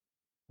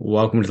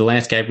Welcome to the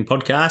Landscaping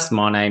Podcast.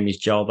 My name is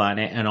Joel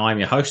Barnett and I'm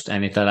your host.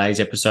 And in today's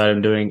episode,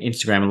 I'm doing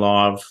Instagram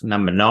Live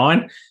number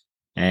 9.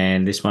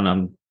 And this one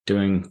I'm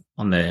doing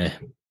on the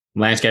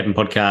Landscaping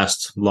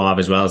Podcast live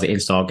as well as the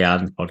InStyle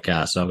Gardens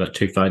podcast. So I've got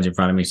two phones in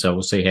front of me, so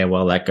we'll see how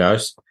well that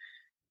goes.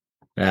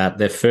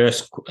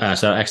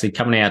 So actually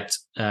coming out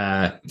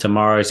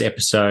tomorrow's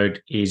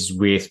episode is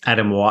with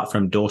Adam White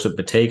from Dorset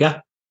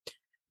Bottega.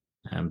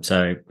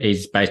 So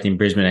he's based in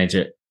Brisbane and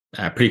he's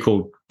a pretty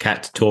cool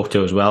cat to talk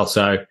to as well.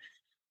 So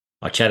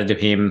I chatted to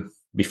him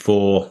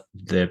before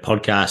the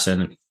podcast,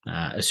 and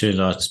as soon as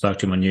I spoke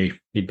to him, I knew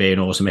it'd be an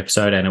awesome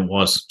episode, and it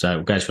was.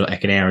 So it goes for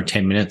like an hour and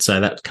 10 minutes. So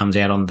that comes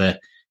out on the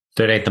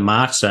 13th of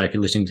March. So if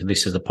you're listening to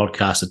this as a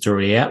podcast, it's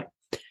already out.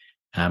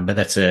 But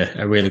that's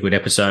a really good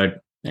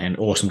episode and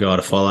awesome guy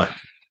to follow.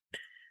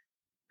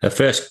 So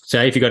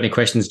if you've got any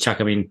questions, chuck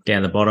them in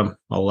down the bottom.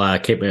 I'll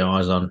keep my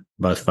eyes on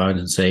both phones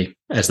and see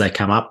as they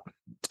come up.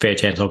 Fair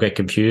chance I'll get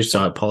confused,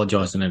 so I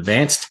apologise in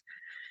advance.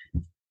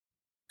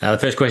 The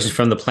first question is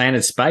from the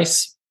Planet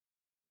Space.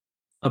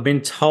 I've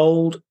been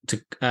told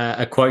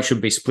a quote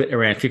should be split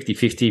around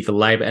 50-50 for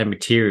labour and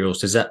materials.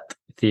 Does that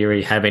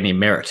theory have any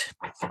merit?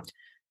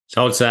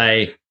 So I would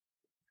say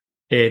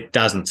it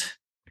doesn't.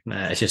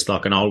 It's just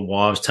like an old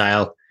wives'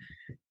 tale,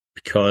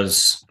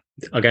 because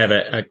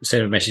I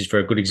sent a message for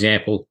a good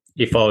example.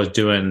 If I was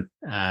doing,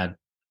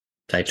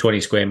 say,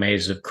 20 square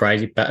metres of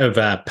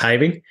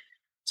paving,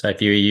 so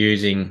if you were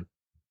using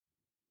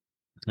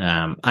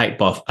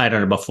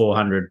 800 by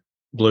 400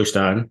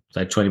 bluestone,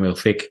 say 20 mil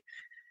thick,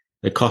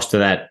 the cost of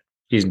that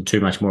isn't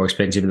too much more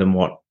expensive than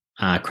what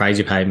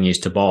crazy paving is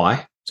to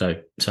buy. So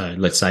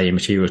let's say your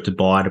materials to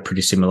buy are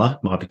pretty similar.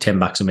 Might be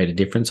 $10 a metre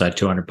difference, so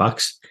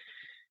 $200.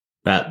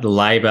 But the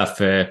labour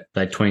for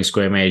say 20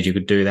 square metres, you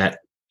could do that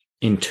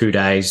in 2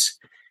 days.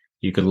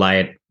 You could lay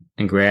it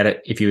and grout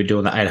it if you were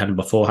doing the 800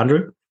 by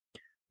 400,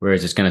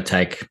 whereas it's going to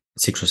take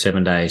 6 or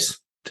 7 days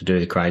to do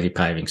the crazy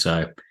paving.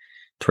 So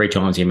 3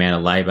 times the amount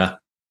of labour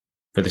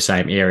for the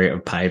same area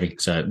of paving.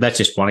 So that's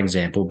just one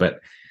example, but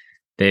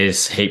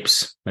there's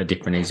heaps of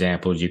different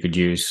examples you could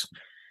use.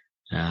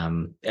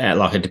 Like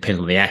it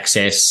depends on the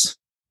access,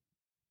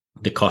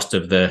 the cost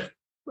of the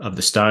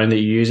stone that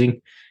you're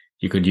using.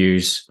 You could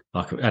use,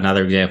 like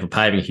another example,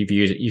 paving. If you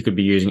use it, you could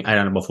be using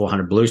 800 by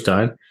 400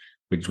 bluestone,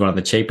 which is one of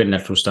the cheaper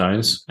natural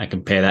stones, and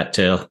compare that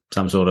to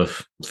some sort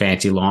of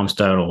fancy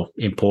limestone or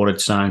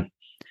imported stone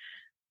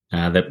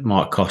that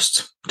might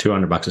cost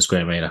 $200 a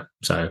square metre.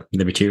 So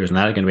the materials in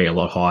that are going to be a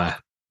lot higher.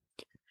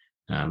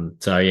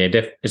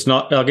 It's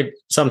not like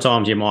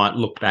sometimes you might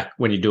look back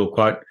when you do a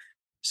quote,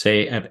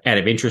 see out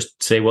of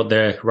interest, see what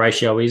the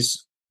ratio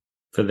is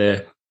for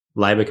the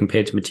labour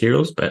compared to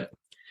materials, but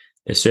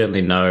there's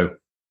certainly no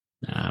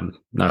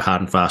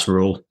hard and fast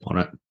rule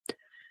on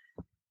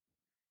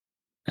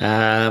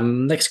it.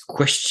 Next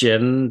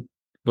question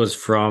was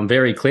from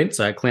Very Clint.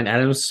 So Clint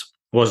Adams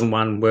wasn't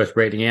one worth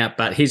reading out,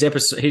 but he's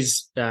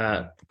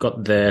got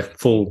the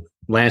full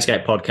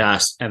landscape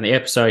podcast, and the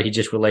episode he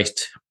just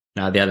released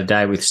the other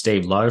day with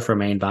Steve Lowe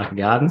from Ian Barker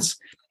Gardens,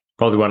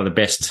 probably one of the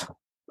best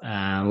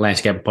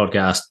landscape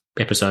podcast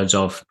episodes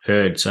I've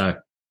heard. So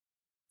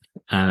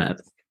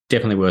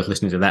definitely worth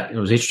listening to that. It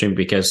was interesting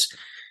because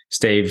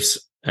Steve's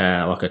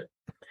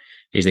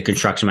he's the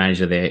construction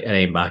manager there at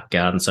Ian Barker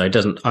Gardens, so he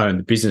doesn't own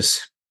the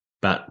business,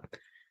 but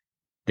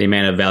the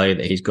amount of value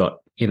that he's got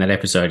in that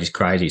episode is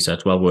crazy. So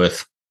it's well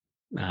worth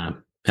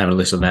having a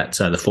listen to that.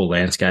 So the full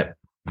landscape.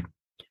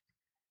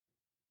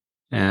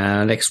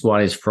 Next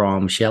one is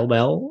from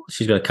Shellbell.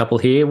 She's got a couple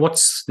here.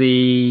 What's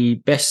the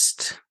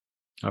best?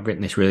 I've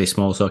written this really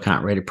small, so I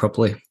can't read it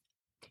properly.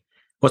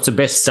 What's the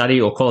best study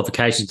or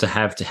qualifications to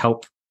have to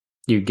help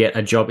you get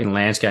a job in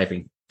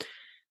landscaping?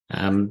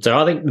 So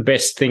I think the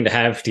best thing to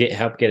have to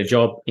help get a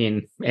job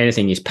in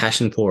anything is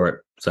passion for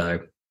it. So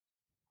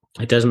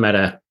it doesn't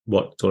matter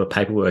what sort of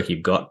paperwork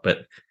you've got,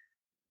 but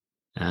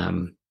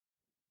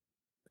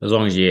as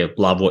long as you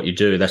love what you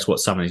do, that's what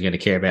someone's going to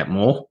care about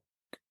more.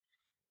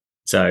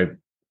 So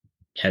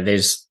yeah,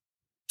 there's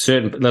a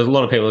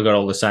lot of people who've got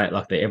all the same,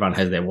 like everyone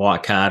has their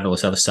white card and all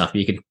this other stuff.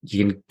 You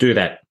can do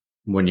that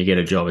when you get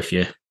a job if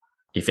you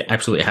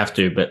absolutely have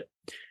to, but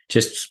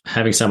just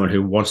having someone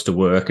who wants to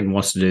work and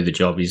wants to do the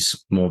job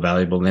is more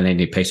valuable than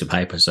any piece of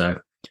paper. So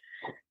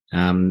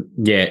and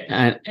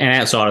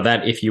outside of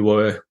that, if you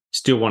were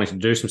still wanting to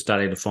do some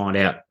study to find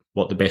out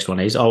what the best one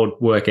is, I would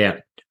work out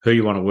who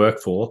you want to work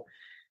for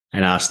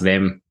and ask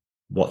them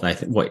what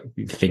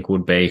you think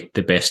would be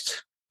the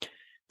best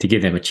to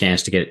give them a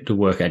chance to get to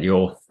work at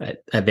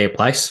their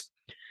place,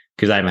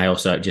 because they may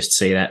also just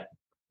see how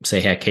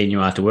keen you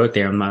are to work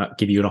there and might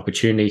give you an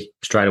opportunity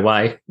straight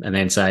away and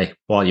then say,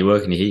 while you're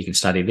working here, you can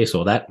study this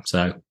or that.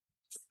 So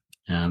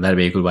that'd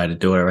be a good way to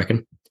do it, I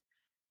reckon.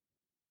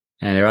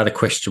 And their other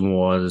question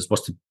was,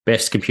 what's the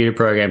best computer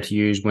program to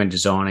use when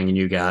designing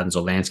new gardens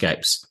or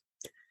landscapes?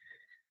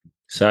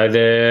 So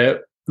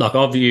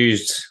I've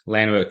used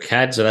Landwork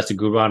CAD, so that's a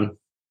good one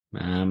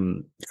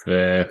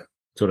for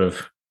sort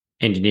of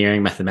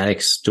engineering,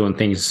 mathematics, doing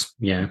things,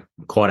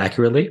 quite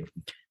accurately.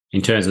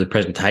 In terms of the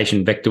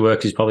presentation,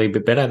 Vectorworks is probably a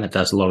bit better, and that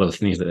does a lot of the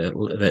things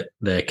that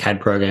the CAD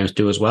programs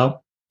do as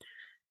well.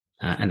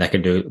 And that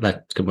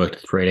can work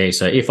to 3D.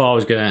 So if I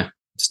was going to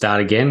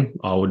start again,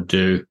 I would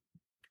do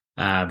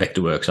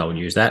Vectorworks. I would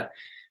use that.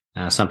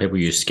 Some people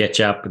use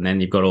SketchUp, and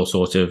then you've got all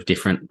sorts of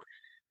different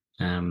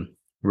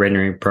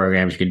rendering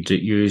programs you could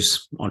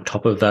use on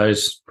top of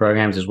those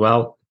programs as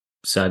well.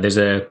 So there's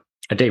a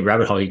deep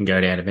rabbit hole you can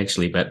go down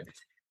eventually. But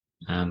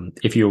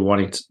if you're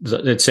wanting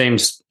to, it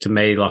seems to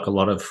me like a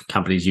lot of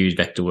companies use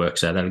Vectorworks,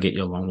 so that'll get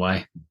you a long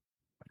way.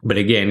 But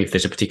again, if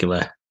there's a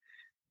particular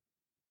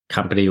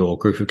company or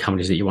group of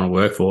companies that you want to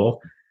work for,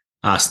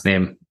 ask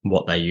them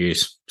what they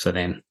use. So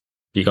then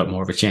you've got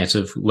more of a chance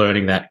of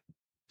learning that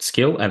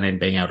skill and then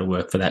being able to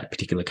work for that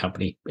particular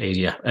company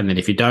easier. And then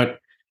if you don't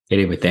get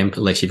in with them, at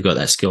least you've got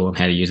that skill on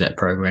how to use that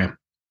program.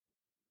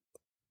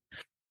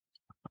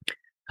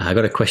 I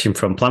got a question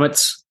from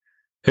Plummets.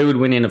 Who would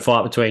win in a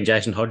fight between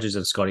Jason Hodges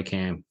and Scotty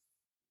Cam?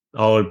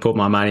 I would put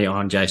my money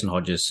on Jason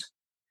Hodges.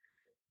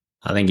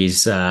 I think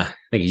he's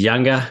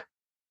younger,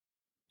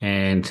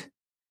 and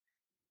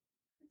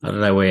I don't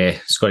know where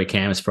Scotty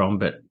Cam is from,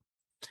 but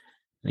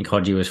I think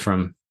Hodgie was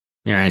from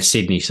around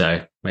Sydney.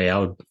 So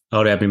yeah, I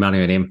would have my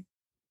money on him.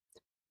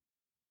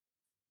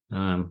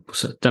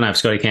 So don't know if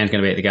Scotty Cam's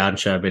going to be at the Garden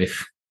Show, but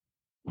if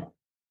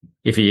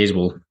he is,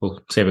 we'll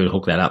see if we can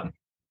hook that up.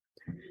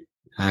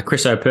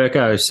 Chris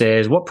O'Perko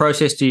says, what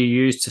process do you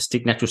use to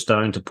stick natural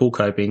stone to pool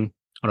coping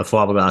on a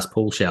fiberglass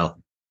pool shell?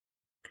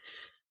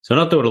 So I'm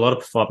not doing a lot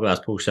of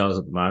fiberglass pool shells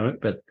at the moment,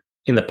 but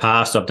in the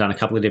past I've done a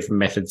couple of different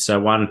methods. So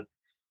one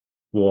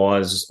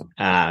was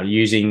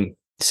using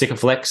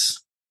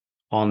Sikaflex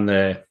on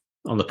the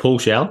pool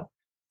shell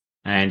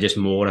and just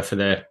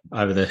mortar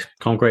over the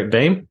concrete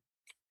beam,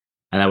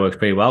 and that works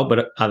pretty well.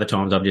 But other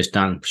times I've just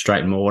done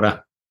straight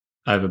mortar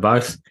over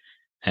both,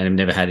 and I've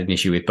never had an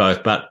issue with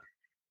both. But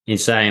in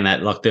saying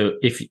that,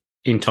 if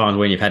in times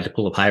when you've had to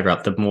pull the paver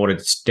up, the mortar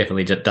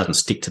definitely doesn't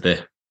stick to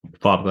the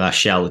fiberglass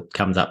shell. It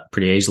comes up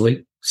pretty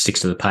easily,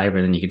 sticks to the paver,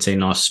 and then you can see a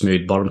nice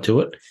smooth bottom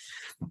to it.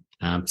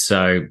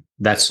 So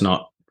that's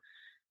not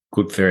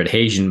good for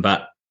adhesion,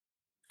 but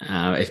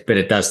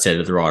it does set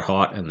at the right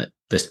height, and it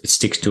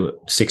sticks to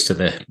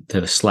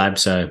the slab.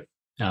 So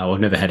I've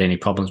never had any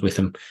problems with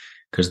them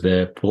because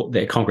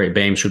the concrete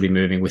beam should be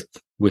moving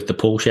with the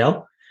pool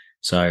shell.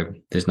 So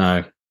it's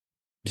not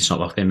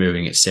like they're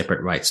moving at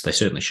separate rates. They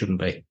certainly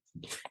shouldn't be.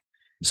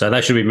 So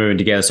they should be moving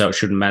together, so it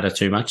shouldn't matter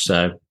too much.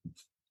 So,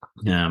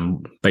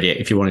 but yeah,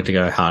 if you wanted to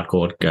go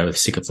hardcore, go with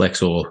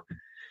Sikaflex, or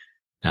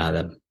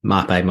the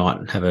Marpe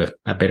might have a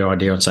better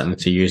idea on something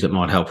to use that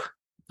might help,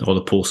 or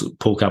the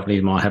pool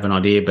companies might have an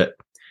idea. But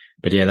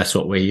yeah, that's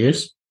what we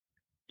use.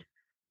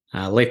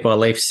 Leaf by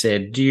Leaf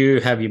said, "Do you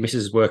have your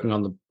missus working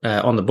on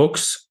the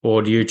books,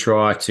 or do you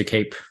try to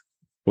keep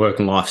work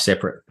and life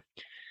separate?"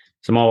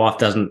 So my wife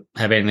doesn't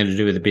have anything to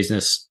do with the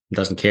business,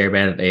 doesn't care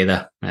about it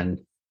either. And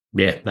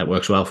yeah, that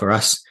works well for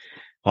us.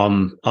 I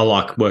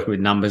like working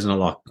with numbers, and I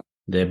like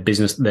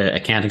the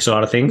accounting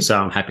side of things. So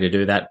I'm happy to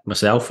do that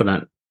myself.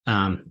 I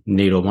don't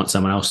need or want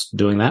someone else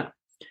doing that.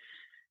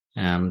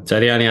 So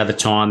the only other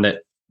time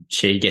that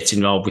she gets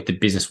involved with the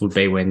business would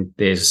be when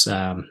there's,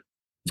 because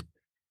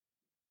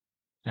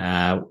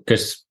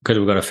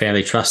we've got a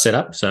family trust set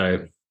up.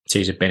 So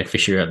she's a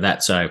beneficiary of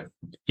that. So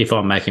if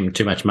I'm making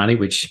too much money,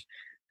 which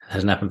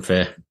hasn't happened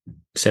for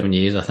 7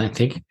 years, I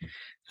think.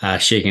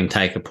 She can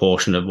take a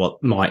portion of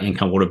what my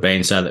income would have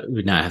been, so that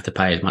we don't have to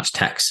pay as much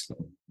tax.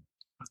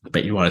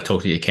 But you want to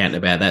talk to your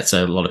accountant about that.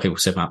 So a lot of people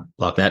set up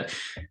like that.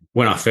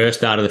 When I first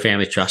started the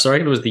family trust, I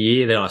reckon it was the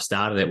year that I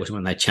started it was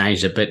when they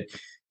changed it. But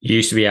you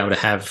used to be able to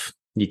have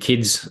your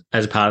kids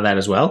as a part of that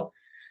as well.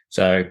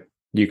 So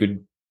you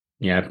could,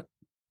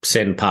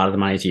 send part of the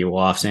money to your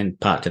wife, send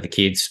part to the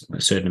kids,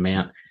 a certain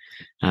amount.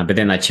 But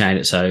then they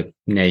changed it, so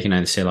now you can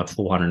only sell like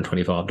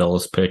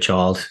 $425 per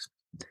child,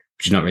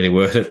 which is not really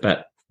worth it.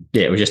 But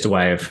yeah, it was just a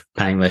way of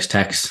paying less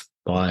tax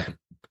by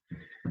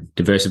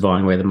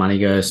diversifying where the money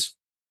goes.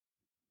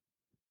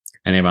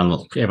 And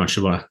everyone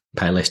should want to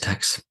pay less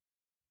tax.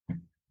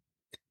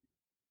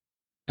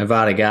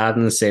 Avada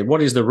Gardens said,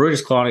 "What is the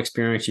rudest client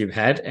experience you've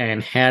had,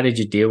 and how did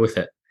you deal with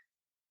it?"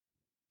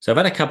 So I've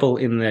had a couple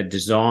in the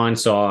design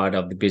side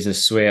of the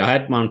business where I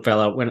had one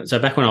fella,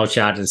 back when I was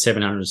charging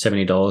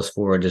 $770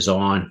 for a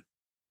design,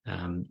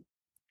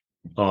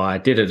 I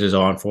did a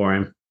design for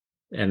him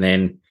and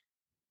then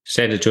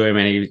sent it to him,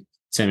 and he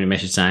sent me a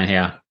message saying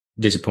how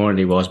disappointed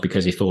he was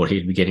because he thought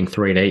he'd be getting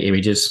 3D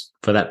images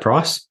for that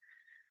price.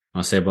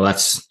 I said, well,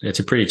 it's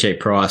a pretty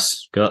cheap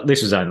price.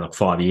 This was only like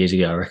 5 years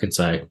ago, I reckon.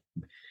 So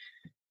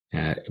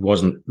it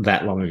wasn't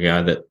that long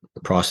ago that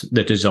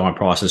the design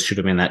prices should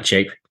have been that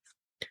cheap.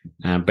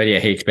 But yeah,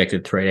 he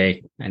expected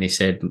 3D, and he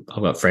said,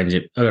 I've got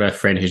a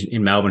friend who's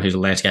in Melbourne who's a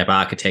landscape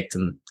architect,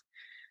 and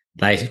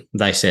they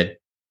said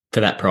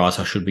for that price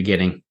I should be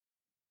getting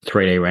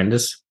 3D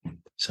renders.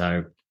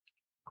 So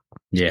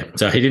yeah,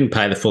 so he didn't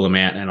pay the full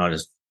amount, and I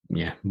just,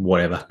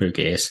 whatever, who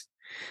cares?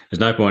 There's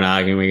no point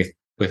arguing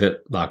with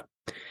it. Like,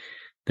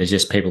 there's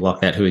just people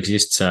like that who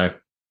exist. So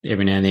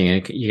every now and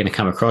then you're going to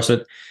come across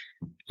it.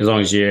 as long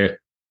as you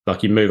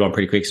move on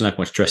pretty quick, there's no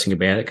point stressing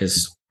about it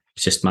because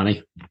it's just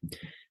money.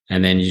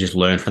 And then you just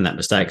learn from that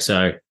mistake.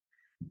 So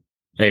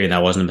even though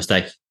it wasn't a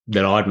mistake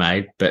that I'd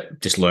made,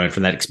 but just learn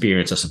from that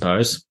experience, I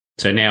suppose.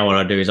 So now what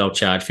I do is I'll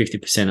charge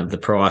 50% of the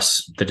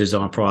price, the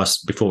design price,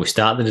 before we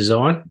start the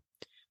design,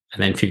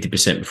 and then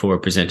 50% before I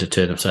present it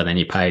to them. So then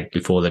you pay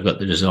before they've got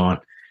the design,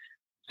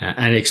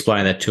 and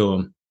explain that to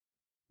them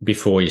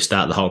before you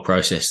start the whole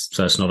process.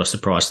 So it's not a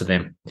surprise to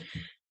them.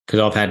 Because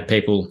I've had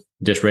people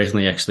just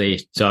recently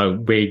actually,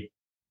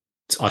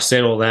 I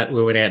said all that,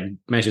 we went out and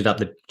measured up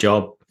the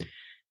job,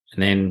 and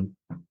then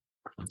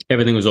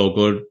everything was all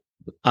good.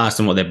 Asked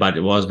them what their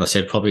budget was, and I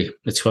said it's probably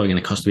going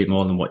to cost a bit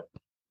more than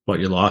what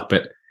you like,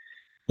 but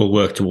we'll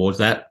work towards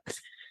that.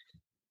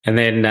 And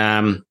then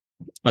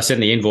I sent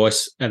the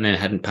invoice, and then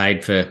hadn't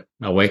paid for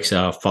a week,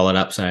 so I followed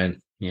up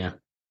saying, "Yeah,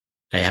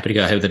 are you happy to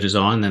go ahead with the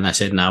design?" And they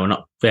said, "No, we're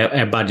not.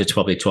 Our budget's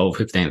probably 12,000 or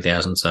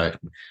 15,000, so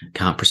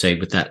can't proceed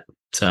with that."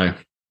 So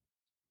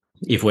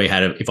if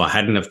I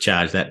hadn't have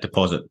charged that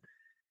deposit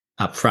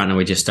up front and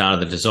we just started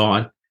the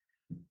design,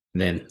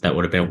 then that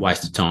would have been a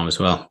waste of time as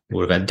well. We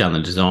would have done the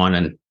design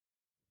and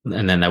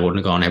then they wouldn't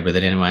have gone ahead with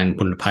it anyway and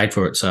wouldn't have paid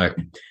for it. So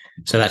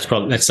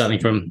that's something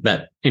from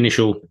that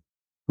initial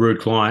rude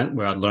client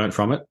where I learned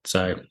from it.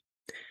 So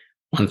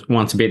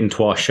once bitten,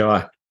 twice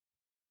shy.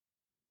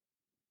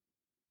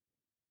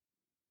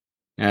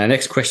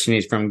 Next question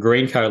is from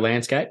Greenco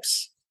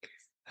Landscapes.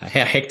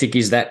 How hectic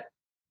is that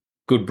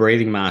good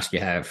breathing mask you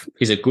have?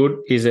 Is it good?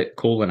 Is it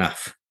cool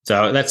enough?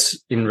 So that's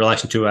in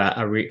relation to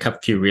a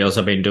few reels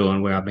I've been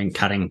doing where I've been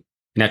cutting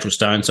natural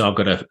stone. So I've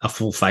got a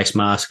full face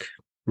mask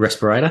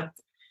respirator.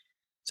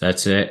 So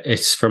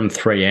it's from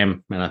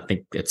 3M, and I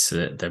think it's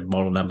the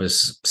model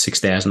number's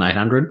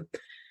 6,800.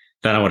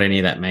 Don't know what any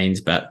of that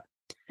means, but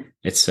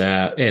it's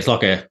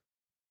like a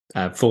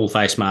full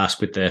face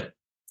mask with the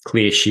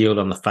clear shield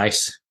on the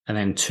face, and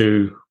then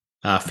two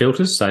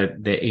filters. So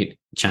they're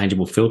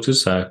changeable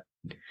filters. So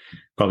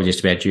probably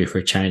just about due for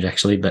a change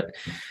actually, but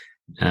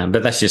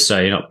that's just so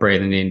you're not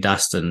breathing in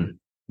dust, and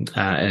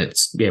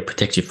it's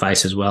protects your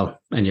face as well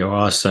and your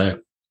eyes. So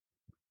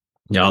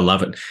yeah, I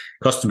love it.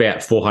 Costs about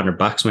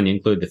 $400 when you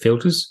include the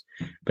filters,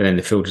 but then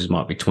the filters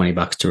might be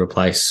 $20 to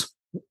replace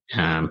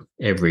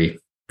every.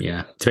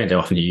 Depends how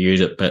often you use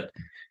it, but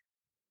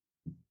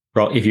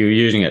if you're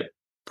using it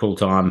full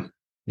time,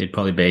 it'd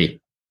probably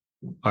be,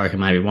 I reckon,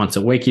 maybe once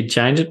a week you'd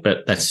change it,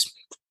 but that's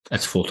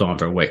full time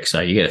for a week,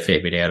 so you get a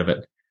fair bit out of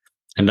it.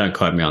 And don't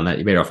quote me on that.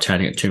 You're better off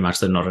changing it too much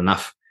than not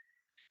enough.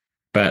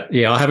 But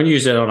yeah, I haven't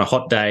used it on a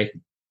hot day,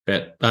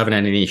 but I haven't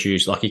had any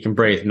issues. Like, you can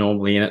breathe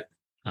normally in it.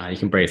 You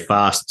can breathe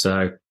fast.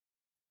 So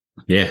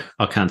yeah,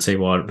 I can't see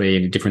why it'd be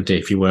any different to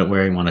if you weren't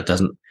wearing one. It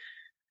doesn't,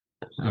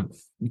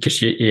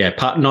 because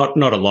not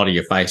a lot of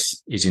your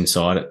face is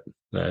inside it.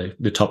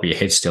 The top of your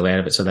head's still out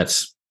of it. So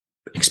that's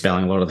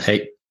expelling a lot of the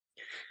heat.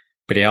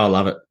 But yeah, I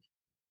love it.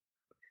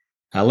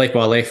 Leaf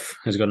by Leaf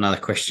has got another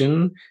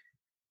question.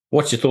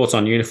 What's your thoughts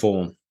on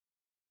uniform?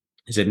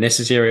 Is it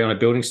necessary on a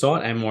building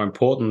site? And more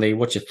importantly,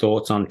 what's your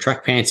thoughts on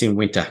track pants in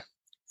winter?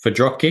 For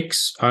drop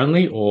kicks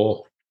only,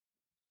 or?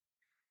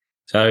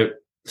 So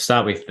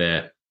start with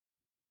the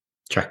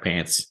track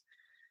pants.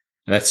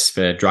 That's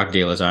for drug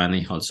dealers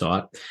only on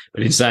site.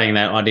 But in saying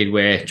that, I did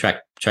wear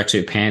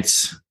tracksuit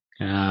pants.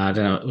 I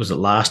don't know, was it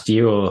last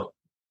year or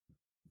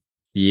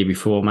the year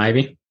before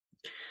maybe?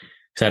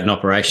 So I had an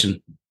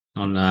operation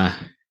on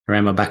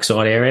around my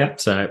backside area.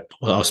 So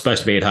I was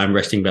supposed to be at home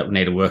resting, but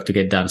needed work to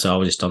get done. So I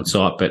was just on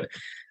site, but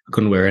I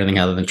couldn't wear anything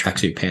other than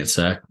tracksuit pants.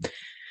 So,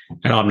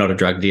 and I'm not a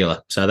drug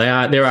dealer. So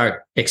there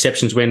are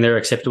exceptions when they're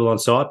acceptable on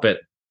site, but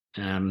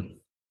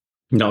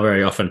not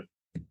very often.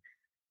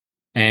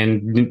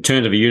 And in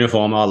terms of a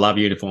uniform, I love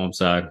uniforms.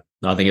 So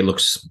I think it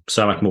looks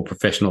so much more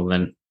professional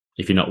than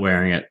if you're not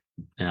wearing it.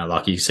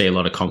 Like you see a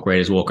lot of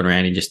concreters walking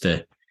around in just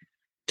a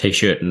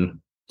T-shirt and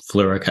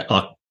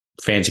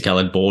fancy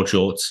coloured board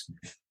shorts.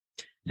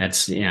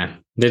 That's, there's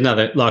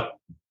another,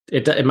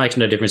 it makes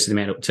no difference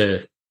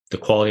to the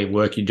quality of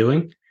work you're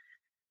doing,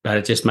 but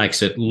it just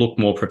makes it look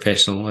more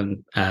professional.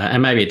 And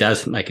maybe it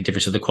does make a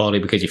difference to the quality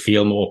because you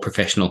feel more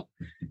professional,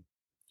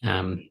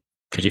 because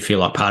you feel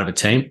like part of a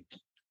team.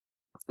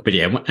 But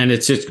yeah, and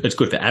it's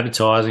good for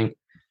advertising.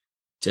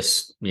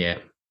 Just, yeah.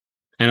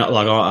 And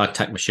I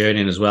tuck my shirt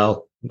in as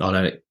well.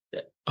 I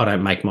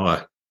don't make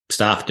my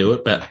staff do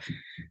it, but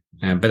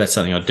that's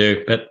something I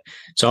do. But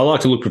so I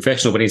like to look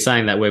professional. But in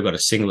saying that, we've got a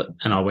singlet,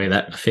 and I wear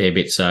that a fair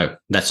bit. So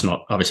that's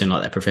obviously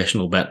not that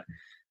professional, but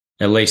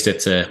at least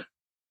it's a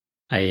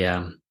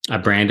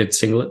branded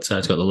singlet. So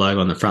it's got the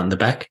logo on the front and the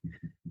back,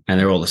 and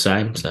they're all the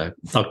same. So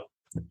I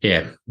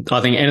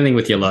think anything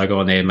with your logo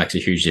on there makes a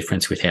huge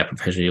difference with how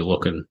professional you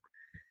look. And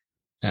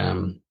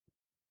and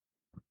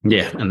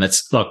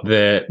that's like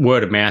the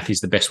word of mouth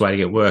is the best way to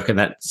get work, and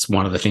that's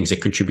one of the things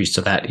that contributes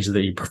to that is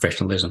the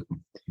professionalism.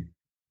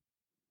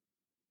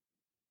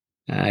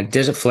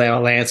 Desert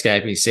Flower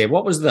Landscaping said,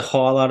 what was the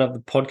highlight of the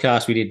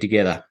podcast we did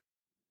together?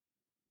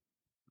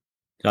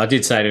 I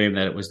did say to him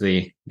that it was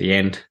the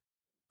end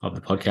of the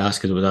podcast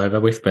because it was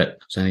over with, but I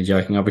was only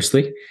joking,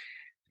 obviously.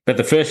 But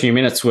the first few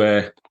minutes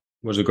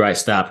was a great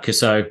start because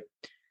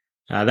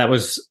that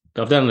was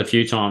I've done it a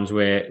few times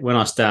where when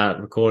I start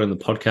recording the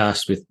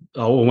podcast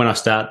or when I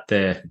start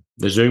the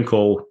Zoom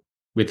call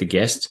with the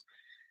guest,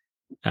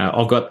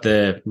 I've got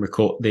the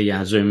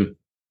Zoom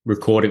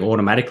recording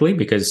automatically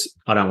because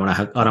I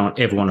don't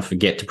ever want to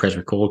forget to press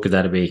record because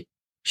that'd be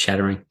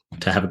shattering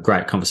to have a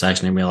great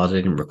conversation and realize I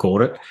didn't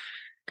record it,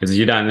 because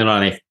you don't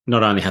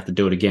not only have to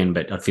do it again,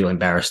 but I'd feel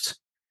embarrassed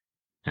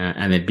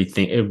and it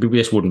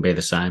just wouldn't be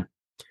the same.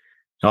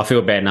 I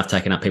feel bad enough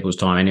taking up people's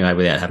time anyway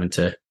without having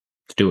to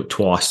do it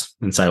twice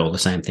and say all the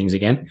same things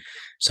again.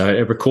 So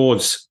it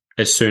records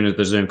as soon as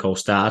the Zoom call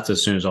starts,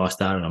 as soon as I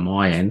started on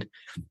my end.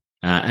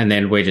 And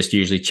then we're just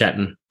usually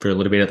chatting for a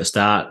little bit at the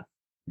start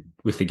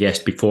with the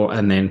guest before.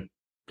 And then,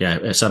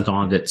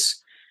 sometimes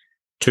it's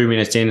 2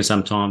 minutes in and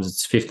sometimes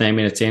it's 15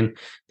 minutes in.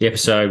 The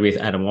episode with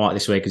Adam White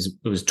this week it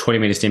was 20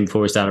 minutes in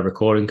before we started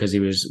recording because he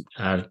was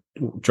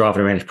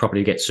driving around his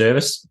property to get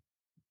service.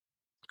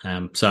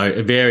 So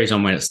it varies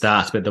on when it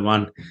starts, but the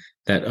one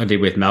that I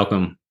did with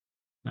Malcolm,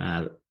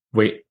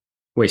 we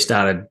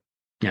started,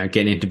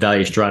 getting into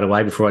value straight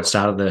away before I'd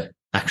started the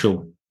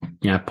actual,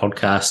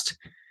 podcast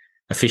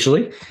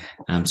officially.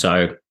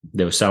 So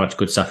there was so much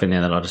good stuff in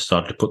there that I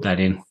decided to put that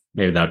in,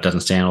 even though it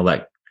doesn't sound all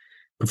that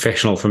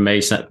professional from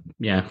me, so,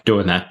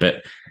 doing that,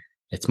 but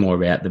it's more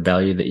about the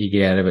value that you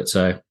get out of it.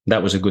 So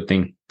that was a good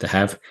thing to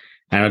have.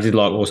 And I did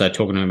like also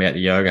talking to him about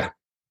the yoga.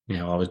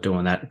 I was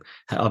doing that.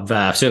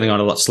 I've certainly got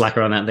a lot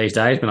slacker on that these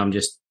days, but I'm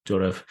just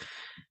sort of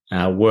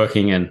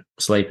working and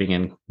sleeping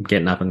and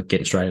getting up and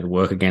getting straight into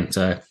work again.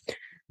 So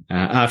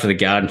after the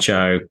garden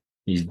show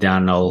is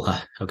done,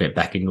 I'll get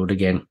back into it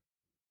again.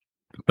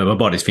 But my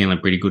body's feeling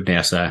pretty good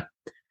now, so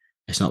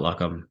it's not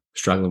like I'm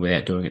struggling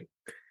without doing it.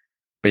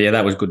 But yeah,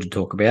 that was good to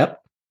talk about.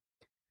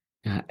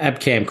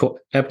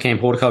 Abcam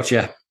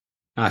Horticulture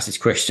asked this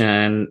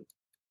question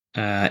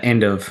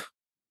end of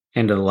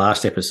the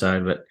last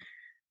episode, but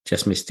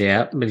just missed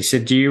out. But he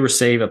said, do you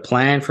receive a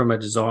plan from a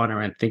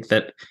designer and think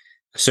that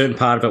a certain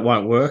part of it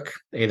won't work,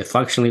 either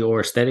functionally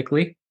or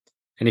aesthetically?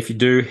 And if you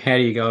do, how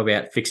do you go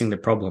about fixing the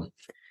problem?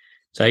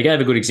 So he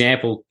gave a good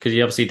example because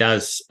he obviously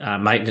does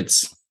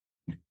maintenance.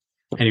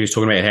 And he was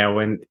talking about how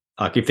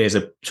if there's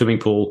a swimming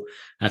pool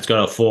and it's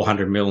got a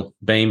 400 mil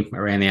beam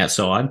around the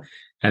outside,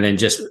 and then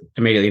just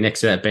immediately next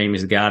to that beam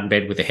is a garden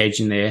bed with a hedge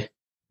in there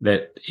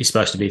that is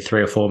supposed to be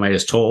 3 or 4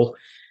 meters tall.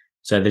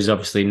 So there's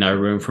obviously no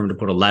room for him to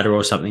put a ladder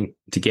or something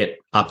to get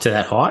up to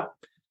that height.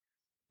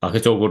 Like,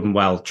 it's all good and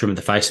well trimming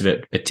the face of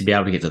it, but to be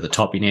able to get to the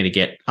top, you need to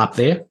get up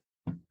there.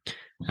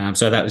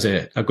 So that was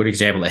a good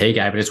example that he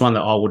gave, but it's one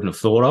that I wouldn't have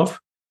thought of.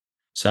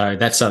 So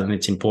that's something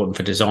that's important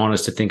for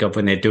designers to think of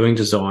when they're doing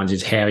designs,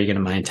 is how are you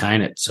going to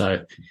maintain it?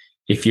 So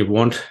if you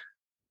want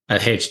a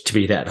hedge to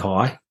be that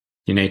high,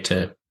 you need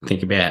to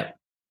think about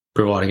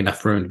providing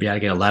enough room to be able to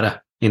get a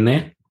ladder in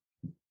there.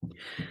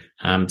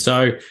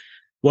 So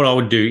what I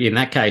would do in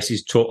that case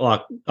is talk,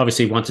 like,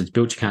 obviously once it's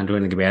built, you can't do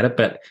anything about it,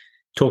 but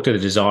talk to the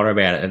designer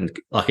about it and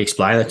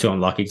explain it to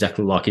him,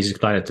 exactly like he's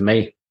explained it to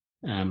me.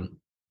 And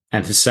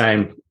it's the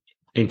same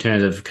in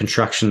terms of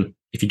construction.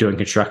 If you're doing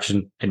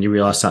construction and you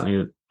realize something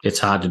that it's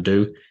hard to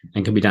do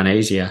and can be done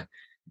easier,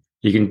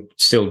 you can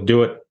still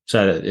do it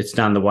so that it's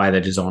done the way the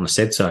designer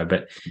said so,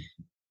 but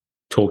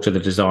talk to the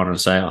designer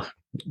and say,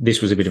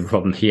 this was a bit of a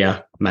problem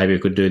here. Maybe we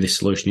could do this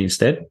solution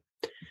instead.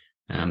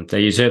 So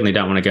you certainly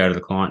don't want to go to the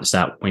client and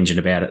start whinging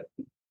about it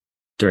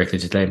directly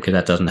to them, because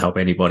that doesn't help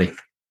anybody.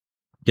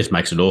 Just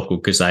makes it awkward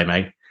because they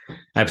may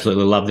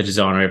absolutely love the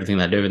design or everything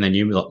they do, and then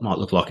you might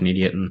look like an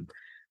idiot, and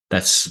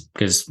that's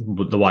because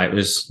the way it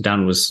was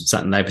done was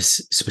something they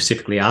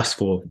specifically asked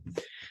for.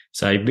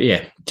 So,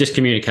 yeah, just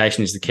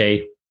communication is the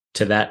key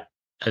to that,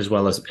 as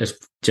well as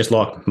just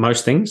like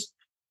most things.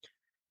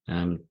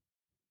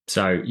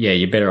 So, yeah,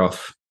 you're better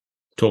off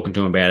talking to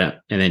them about it,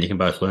 and then you can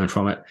both learn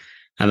from it.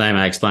 And they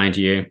may explain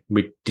to you,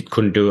 we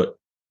couldn't do it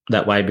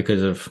that way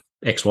because of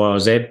X, Y, or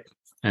Z.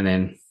 And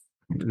then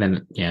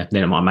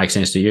it might make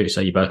sense to you.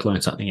 So you both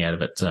learn something out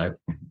of it. So,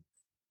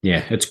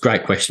 yeah, it's a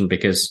great question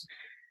because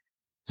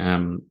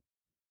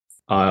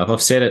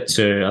I've said it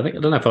to, I think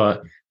it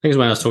was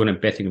when I was talking to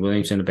Bethany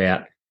Williamson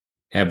about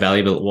how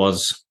valuable it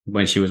was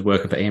when she was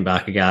working for Ian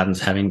Barker Gardens,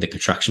 having the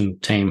construction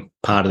team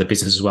part of the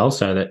business as well.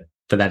 So that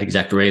for that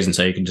exact reason,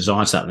 so you can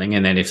design something,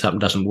 and then if something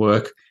doesn't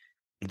work,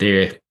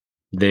 they're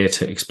there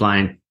to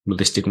explain, well,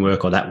 this didn't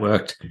work or that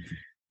worked.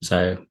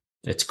 So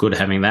it's good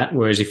having that.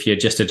 Whereas if you're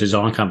just a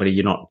design company,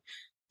 you're not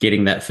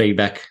getting that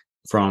feedback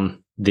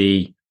from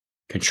the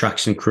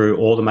construction crew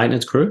or the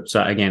maintenance crew.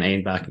 So again,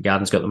 Ian Barker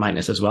Gardens got the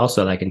maintenance as well,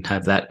 so they can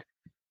have that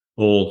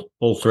all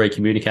three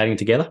communicating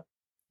together.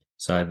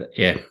 So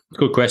yeah,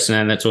 good question,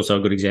 and that's also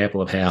a good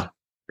example of how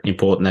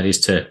important that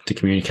is to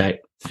communicate,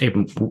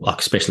 even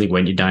especially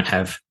when you don't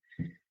have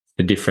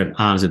the different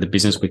arms of the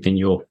business within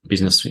your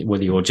business,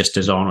 whether you're just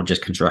design or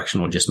just construction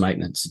or just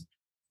maintenance.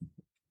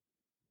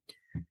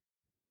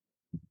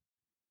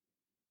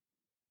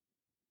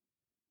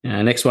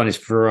 Next one is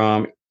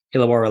from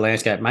Illawarra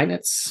Landscape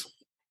Maintenance.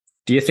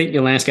 Do you think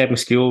your landscaping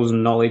skills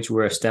and knowledge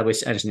were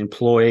established as an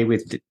employee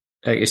with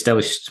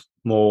established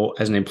more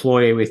as an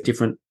employee with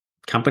different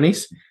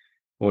companies,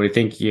 or do you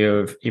think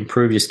you've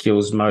improved your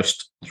skills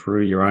most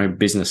through your own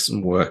business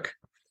and work?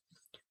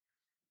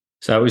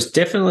 So it would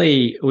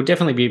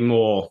definitely be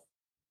more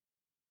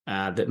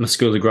that my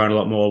skills have grown a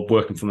lot more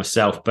working for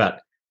myself,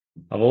 but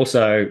I've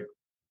also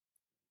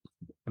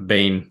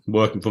been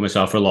working for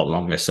myself for a lot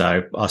longer.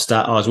 So I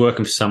was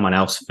working for someone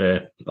else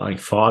for I think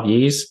 5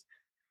 years,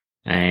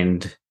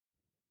 and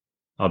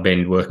I've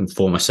been working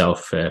for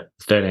myself for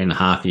 13 and a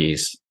half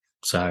years.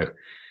 So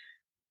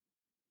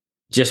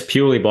just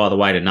purely by the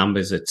weight of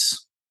numbers,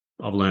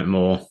 I've learned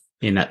more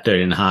in that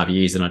 13 and a half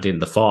years than I did in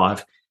the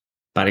 5.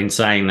 But in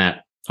saying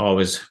that, I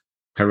was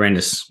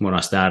horrendous when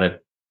I started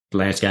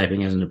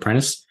landscaping as an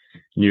apprentice.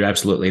 Knew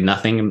absolutely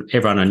nothing. And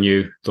everyone I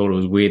knew thought it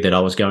was weird that I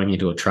was going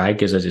into a trade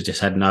because I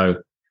just had no,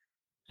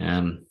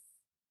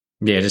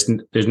 there's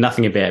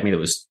nothing about me that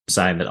was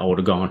saying that I would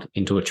have gone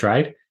into a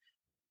trade.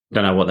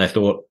 Don't know what they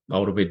thought I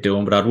would have been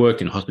doing, but I'd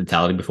worked in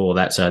hospitality before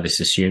that, so I just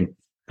assumed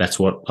that's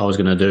what I was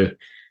going to do.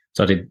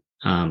 So I did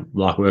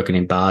like working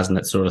in bars and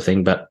that sort of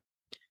thing, but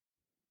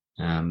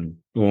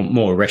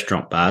more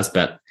restaurant bars.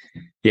 But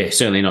yeah,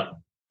 certainly not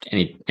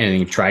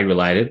anything trade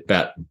related.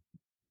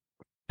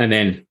 And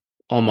then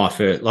on my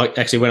first,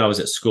 actually when I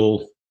was at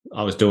school,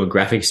 I was doing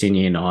graphics in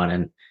year 9,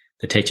 and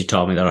the teacher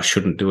told me that I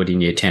shouldn't do it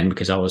in year 10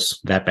 because I was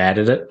that bad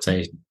at it. So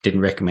he didn't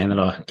recommend that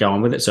I go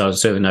on with it. So I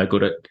was certainly no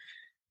good at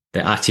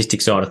the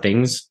artistic side of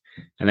things.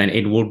 And then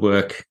in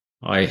woodwork,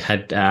 I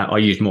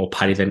used more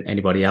putty than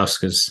anybody else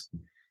because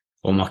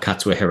all my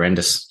cuts were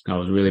horrendous. I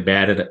was really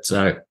bad at it.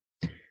 So,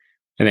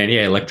 and then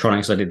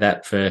electronics, I did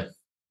that for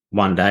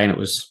one day, and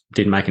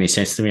didn't make any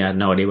sense to me. I had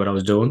no idea what I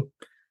was doing.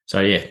 So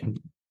I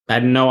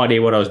had no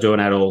idea what I was doing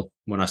at all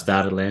when I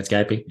started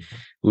landscaping.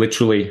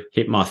 Literally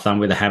hit my thumb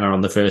with a hammer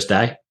on the first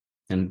day,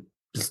 and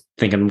just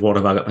thinking, what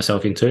have I got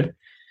myself into?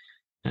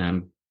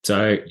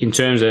 So in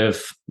terms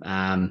of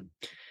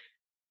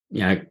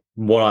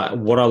what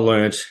I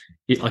learned,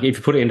 like if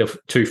you put it into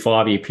 2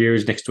 5-year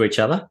periods next to each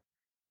other,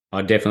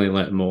 I definitely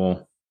learned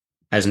more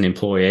as an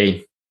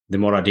employee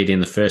than what I did in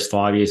the first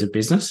 5 years of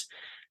business.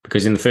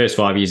 Because in the first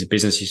 5 years of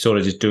business, you're sort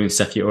of just doing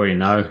stuff you already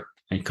know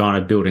and kind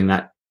of building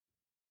that,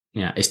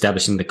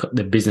 establishing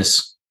the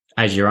business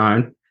as your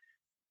own.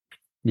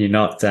 You're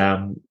not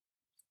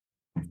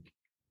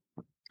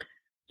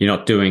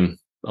doing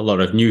a lot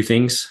of new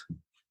things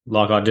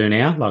like I do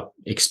now, like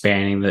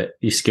expanding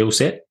your skill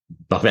set.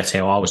 Like that's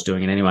how I was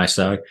doing it anyway.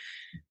 So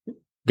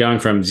going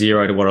from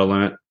 0 to what I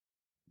learned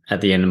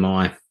at the end of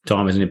my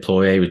time as an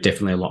employee was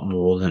definitely a lot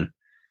more than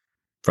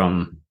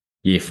from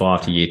year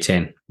 5 to year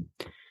 10.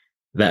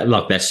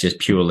 That's just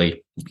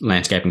purely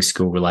landscaping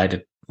skill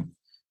related.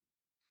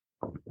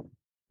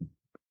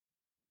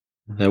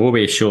 There will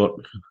be a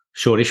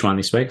shortish one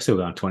this week. Still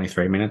going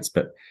 23 minutes,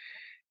 but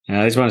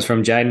this one's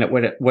from Jaden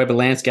at Weber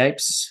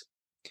Landscapes.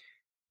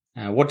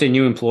 What do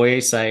new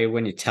employees say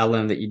when you tell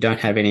them that you don't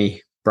have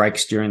any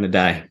breaks during the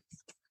day?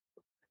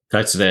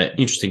 That's the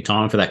interesting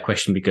time for that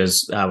question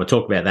because we'll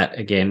talk about that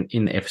again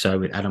in the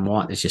episode with Adam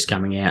White that's just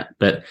coming out.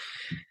 But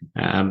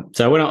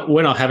so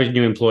when I have a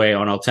new employee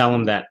on, I'll tell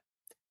them that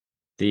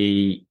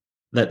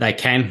that they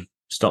can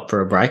stop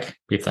for a break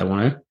if they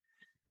want to.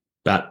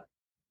 But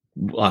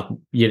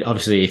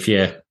obviously, if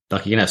you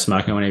can have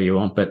smoking whenever you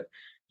want, but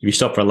if you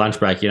stop for a lunch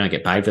break, you don't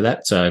get paid for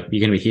that. So you're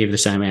going to be here for the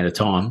same amount of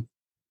time.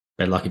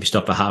 But if you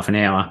stop for half an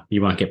hour,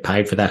 you won't get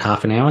paid for that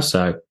half an hour.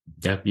 So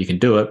you can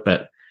do it,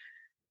 but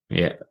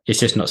it's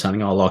just not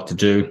something I like to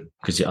do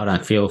because I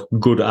don't feel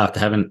good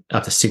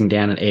after sitting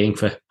down and eating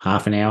for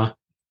half an hour.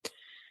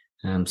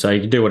 So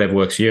you can do whatever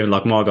works for you. And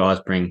my guys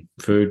bring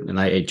food and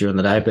they eat during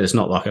the day, but it's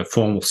not like a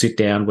formal sit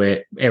down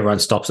where everyone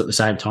stops at the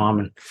same time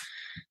and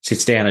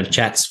sits down and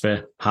chats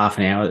for half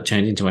an hour that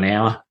turns into an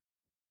hour.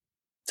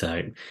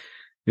 So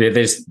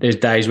there's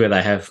days where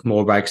they have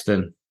more breaks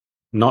than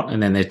not,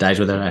 and then there's days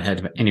where they don't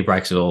have any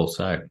breaks at all.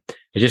 So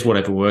it's just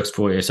whatever works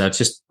for you. So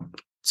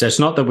it's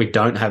not that we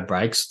don't have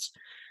breaks,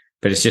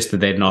 but it's just that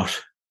they're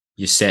not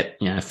you set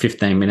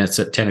 15 minutes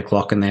at 10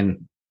 o'clock and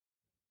then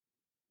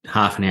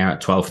half an hour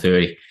at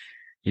 12:30.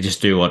 You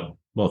just do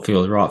what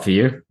feels right for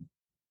you,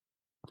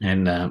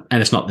 and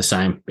it's not the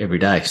same every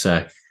day.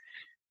 So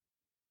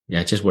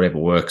just whatever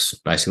works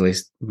basically.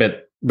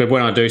 But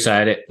when I do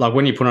say it,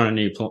 when you put on a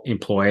new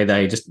employee,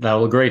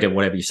 they'll agree to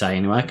whatever you say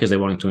anyway because they're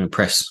wanting to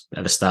impress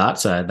at the start.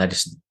 So they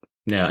just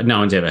no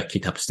one's ever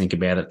kicked up a stink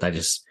about it. They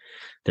just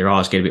their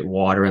eyes get a bit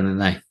wider and then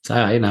they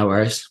say, "Hey, no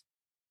worries."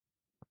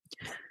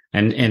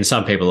 And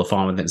some people are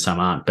fine with it and some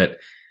aren't. But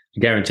I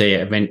guarantee you,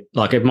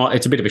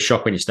 it's a bit of a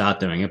shock when you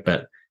start doing it,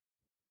 but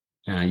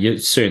you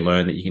soon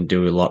learn that you can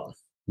do a lot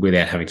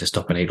without having to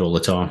stop and eat all the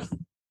time.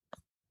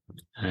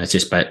 It's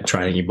just about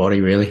training your body,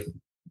 really.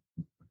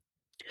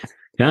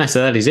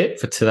 So that is it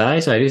for today.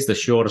 So it is the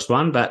shortest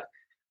one, but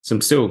some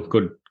still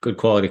good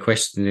quality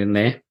questions in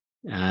there.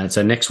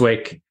 So next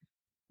week,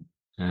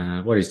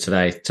 what is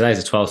today?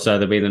 Today's the 12th, so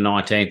that'll be the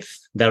 19th.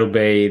 That'll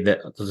be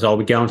so I'll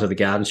be going to the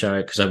garden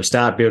show because I will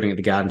start building at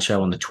the garden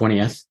show on the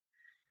 20th,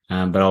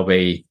 but I'll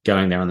be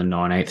going there on the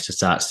 19th to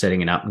start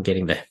setting it up and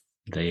getting the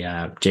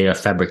geo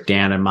fabric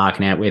down and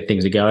marking out where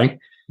things are going.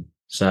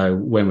 So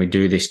when we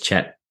do this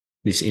chat,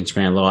 this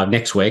Instagram live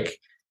next week,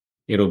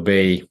 it'll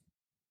be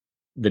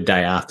the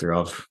day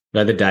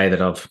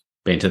that I've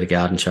been to the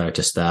garden show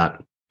to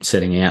start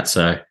setting out.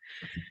 So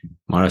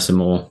might have some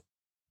more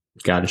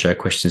garden show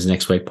questions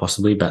next week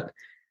possibly, but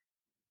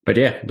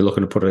yeah, be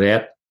looking to put it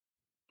out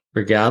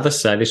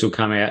regardless. So this will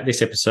come out.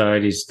 This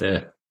episode is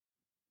I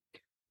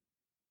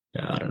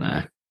don't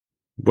know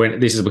when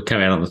this will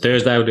come out on the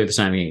Thursday. We'll do the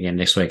same thing again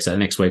next week. So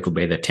next week will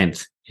be the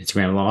 10th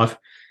Instagram live.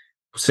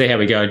 We'll see how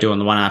we go doing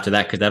the one after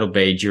that, because that'll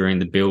be during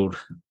the build.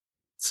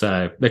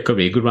 So that could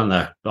be a good one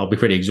though. I'll be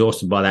pretty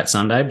exhausted by that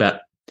Sunday,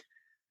 but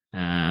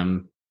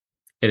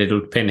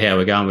it'll depend how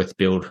we're going with the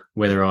build,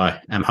 whether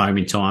I am home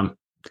in time,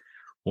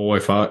 or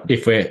if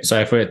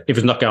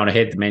it's not going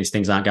ahead, that means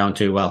things aren't going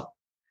too well,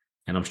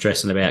 and I'm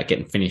stressing about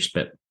getting finished.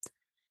 But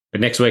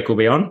next week we'll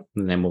be on,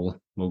 and then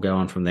we'll go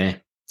on from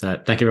there. So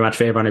thank you very much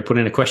for everyone who put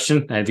in a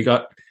question. And if you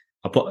got,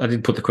 I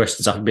did put the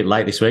questions up a bit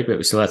late this week, but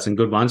we still had some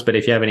good ones. But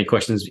if you have any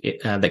questions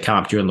that come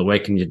up during the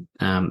week and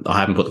I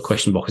haven't put the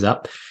question box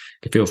up,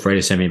 feel free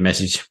to send me a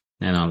message,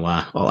 and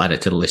I'll add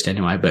it to the list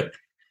anyway. But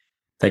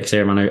thanks to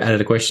everyone who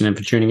added a question and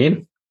for tuning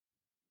in.